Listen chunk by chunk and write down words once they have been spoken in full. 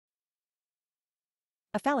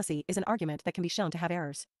A fallacy is an argument that can be shown to have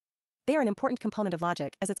errors. They are an important component of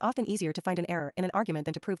logic, as it's often easier to find an error in an argument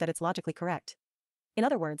than to prove that it's logically correct. In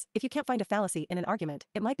other words, if you can't find a fallacy in an argument,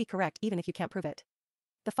 it might be correct even if you can't prove it.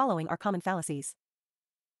 The following are common fallacies.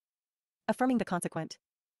 Affirming the consequent.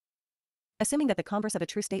 Assuming that the converse of a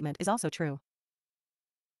true statement is also true.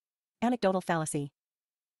 Anecdotal fallacy.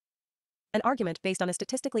 An argument based on a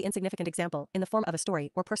statistically insignificant example in the form of a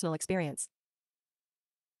story or personal experience.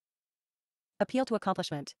 Appeal to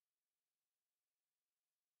accomplishment.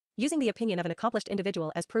 Using the opinion of an accomplished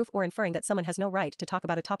individual as proof or inferring that someone has no right to talk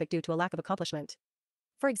about a topic due to a lack of accomplishment.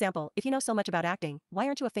 For example, if you know so much about acting, why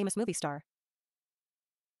aren't you a famous movie star?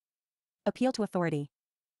 Appeal to authority.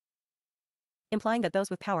 Implying that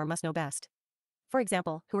those with power must know best. For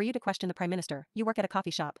example, who are you to question the prime minister? You work at a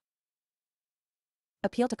coffee shop.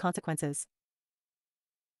 Appeal to consequences.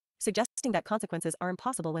 Suggesting that consequences are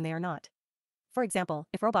impossible when they are not. For example,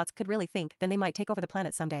 if robots could really think, then they might take over the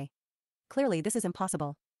planet someday. Clearly, this is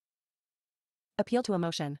impossible. Appeal to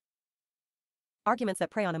emotion. Arguments that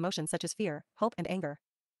prey on emotions such as fear, hope, and anger.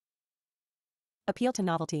 Appeal to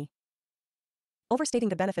novelty. Overstating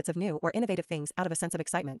the benefits of new or innovative things out of a sense of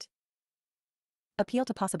excitement. Appeal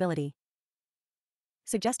to possibility.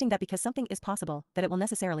 Suggesting that because something is possible, that it will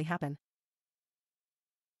necessarily happen.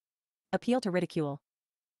 Appeal to ridicule.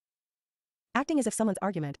 Acting as if someone's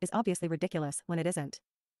argument is obviously ridiculous when it isn't.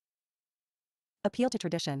 Appeal to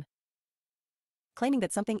tradition. Claiming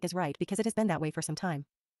that something is right because it has been that way for some time.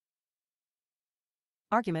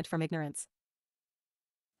 Argument from ignorance.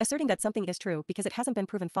 Asserting that something is true because it hasn't been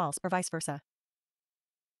proven false or vice versa.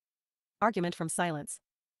 Argument from silence.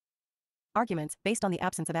 Arguments based on the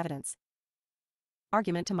absence of evidence.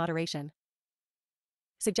 Argument to moderation.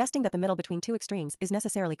 Suggesting that the middle between two extremes is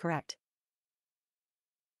necessarily correct.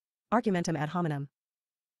 Argumentum ad hominem.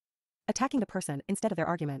 Attacking the person instead of their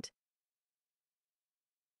argument.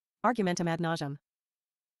 Argumentum ad nauseam.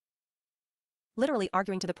 Literally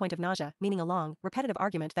arguing to the point of nausea, meaning a long, repetitive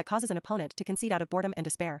argument that causes an opponent to concede out of boredom and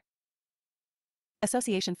despair.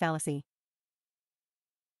 Association fallacy.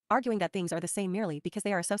 Arguing that things are the same merely because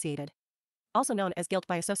they are associated. Also known as guilt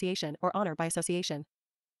by association or honor by association.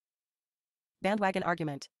 Bandwagon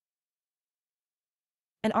argument.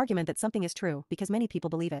 An argument that something is true because many people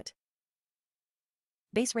believe it.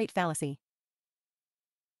 Base rate fallacy.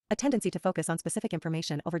 A tendency to focus on specific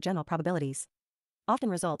information over general probabilities. Often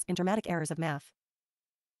results in dramatic errors of math.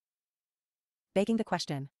 Begging the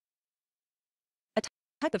question. A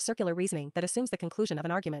type of circular reasoning that assumes the conclusion of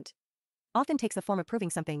an argument. Often takes the form of proving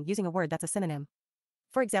something using a word that's a synonym.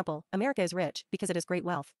 For example, America is rich because it has great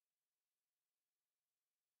wealth.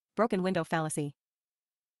 Broken window fallacy.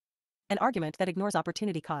 An argument that ignores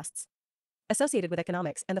opportunity costs. Associated with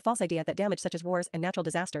economics and the false idea that damage such as wars and natural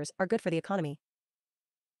disasters are good for the economy.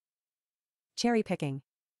 Cherry picking.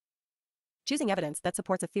 Choosing evidence that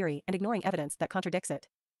supports a theory and ignoring evidence that contradicts it.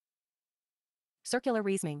 Circular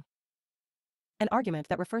reasoning. An argument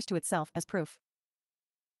that refers to itself as proof.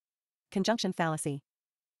 Conjunction fallacy.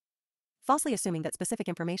 Falsely assuming that specific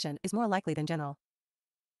information is more likely than general.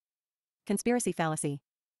 Conspiracy fallacy.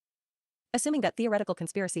 Assuming that theoretical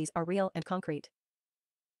conspiracies are real and concrete.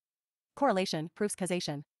 Correlation proves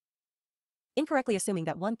causation. Incorrectly assuming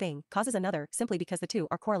that one thing causes another simply because the two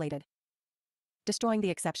are correlated. Destroying the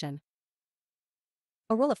exception.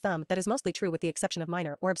 A rule of thumb that is mostly true with the exception of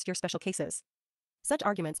minor or obscure special cases. Such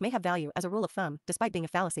arguments may have value as a rule of thumb despite being a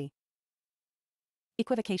fallacy.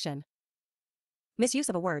 Equivocation. Misuse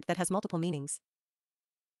of a word that has multiple meanings.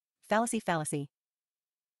 Fallacy.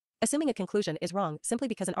 Assuming a conclusion is wrong simply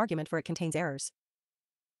because an argument for it contains errors.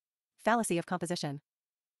 Fallacy of composition.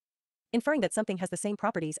 Inferring that something has the same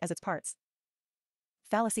properties as its parts.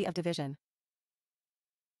 Fallacy of division.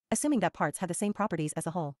 Assuming that parts have the same properties as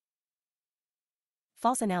a whole.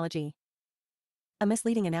 False analogy. A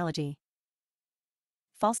misleading analogy.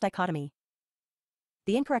 False dichotomy.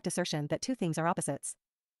 The incorrect assertion that two things are opposites.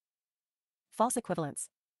 False equivalence.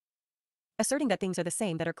 Asserting that things are the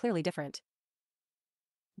same that are clearly different.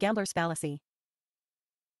 Gambler's fallacy.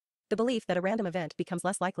 The belief that a random event becomes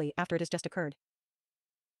less likely after it has just occurred.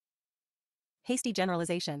 Hasty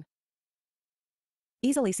generalization.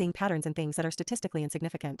 Easily seeing patterns in things that are statistically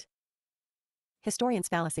insignificant. Historian's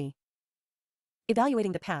fallacy.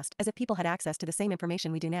 Evaluating the past as if people had access to the same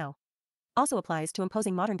information we do now. Also applies to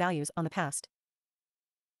imposing modern values on the past.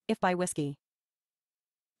 If by whiskey.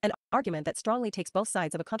 An argument that strongly takes both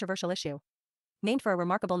sides of a controversial issue. Named for a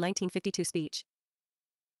remarkable 1952 speech.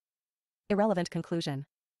 Irrelevant conclusion.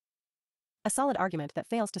 A solid argument that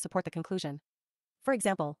fails to support the conclusion. For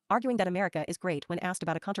example, arguing that America is great when asked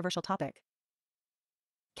about a controversial topic.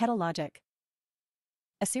 Kettle logic.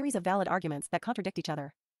 A series of valid arguments that contradict each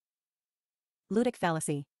other. Ludic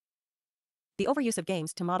fallacy. The overuse of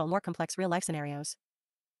games to model more complex real-life scenarios.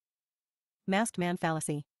 Masked man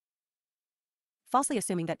fallacy. Falsely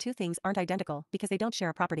assuming that two things aren't identical because they don't share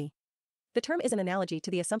a property. The term is an analogy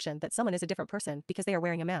to the assumption that someone is a different person because they are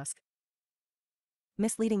wearing a mask.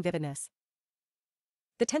 Misleading vividness.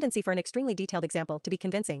 The tendency for an extremely detailed example to be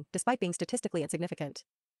convincing, despite being statistically insignificant.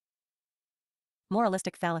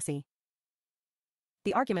 Moralistic fallacy.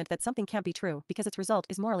 The argument that something can't be true because its result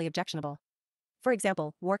is morally objectionable. For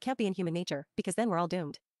example, war can't be in human nature because then we're all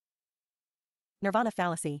doomed. Nirvana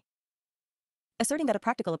fallacy. Asserting that a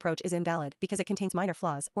practical approach is invalid because it contains minor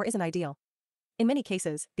flaws or isn't ideal. In many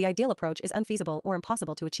cases, the ideal approach is unfeasible or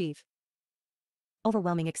impossible to achieve.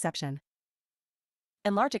 Overwhelming exception.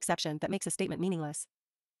 An large exception that makes a statement meaningless.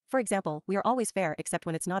 For example, we are always fair except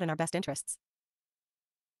when it's not in our best interests.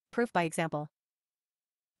 Proof by example.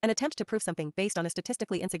 An attempt to prove something based on a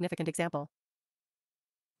statistically insignificant example.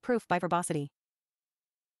 Proof by verbosity.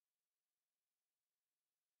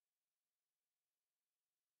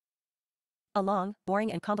 A long,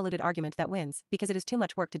 boring and convoluted argument that wins because it is too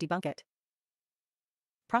much work to debunk it.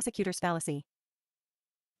 Prosecutor's fallacy.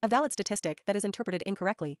 A valid statistic that is interpreted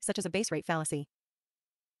incorrectly, such as a base rate fallacy.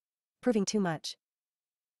 Proving too much.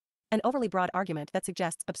 An overly broad argument that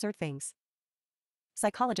suggests absurd things.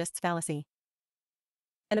 Psychologist's fallacy.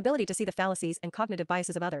 An ability to see the fallacies and cognitive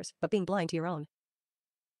biases of others, but being blind to your own.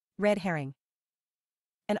 Red herring.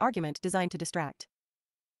 An argument designed to distract.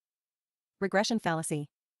 Regression fallacy.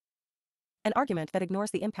 An argument that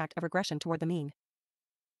ignores the impact of regression toward the mean.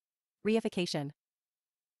 Reification.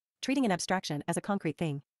 Treating an abstraction as a concrete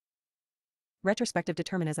thing. Retrospective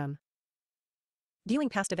determinism. Viewing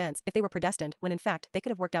past events if they were predestined when in fact they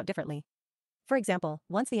could have worked out differently. For example,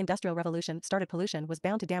 once the Industrial Revolution started, pollution was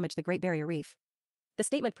bound to damage the Great Barrier Reef. The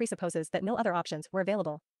statement presupposes that no other options were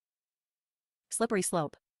available. Slippery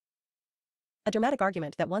slope. A dramatic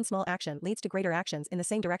argument that one small action leads to greater actions in the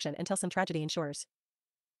same direction until some tragedy ensures.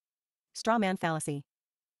 Straw man fallacy.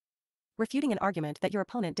 Refuting an argument that your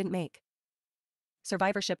opponent didn't make.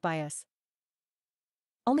 Survivorship bias.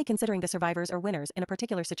 Only considering the survivors or winners in a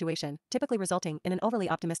particular situation, typically resulting in an overly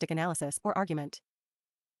optimistic analysis or argument.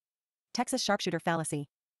 Texas sharpshooter fallacy.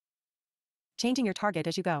 Changing your target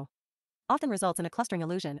as you go. Often results in a clustering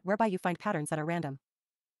illusion whereby you find patterns that are random.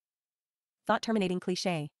 Thought-terminating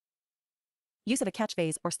cliché. Use of a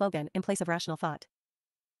catchphrase or slogan in place of rational thought.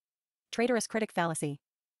 Traitorous critic fallacy.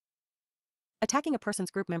 Attacking a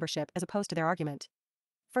person's group membership as opposed to their argument.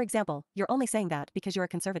 For example, you're only saying that because you're a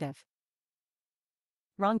conservative.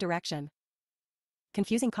 Wrong direction.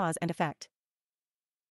 Confusing cause and effect.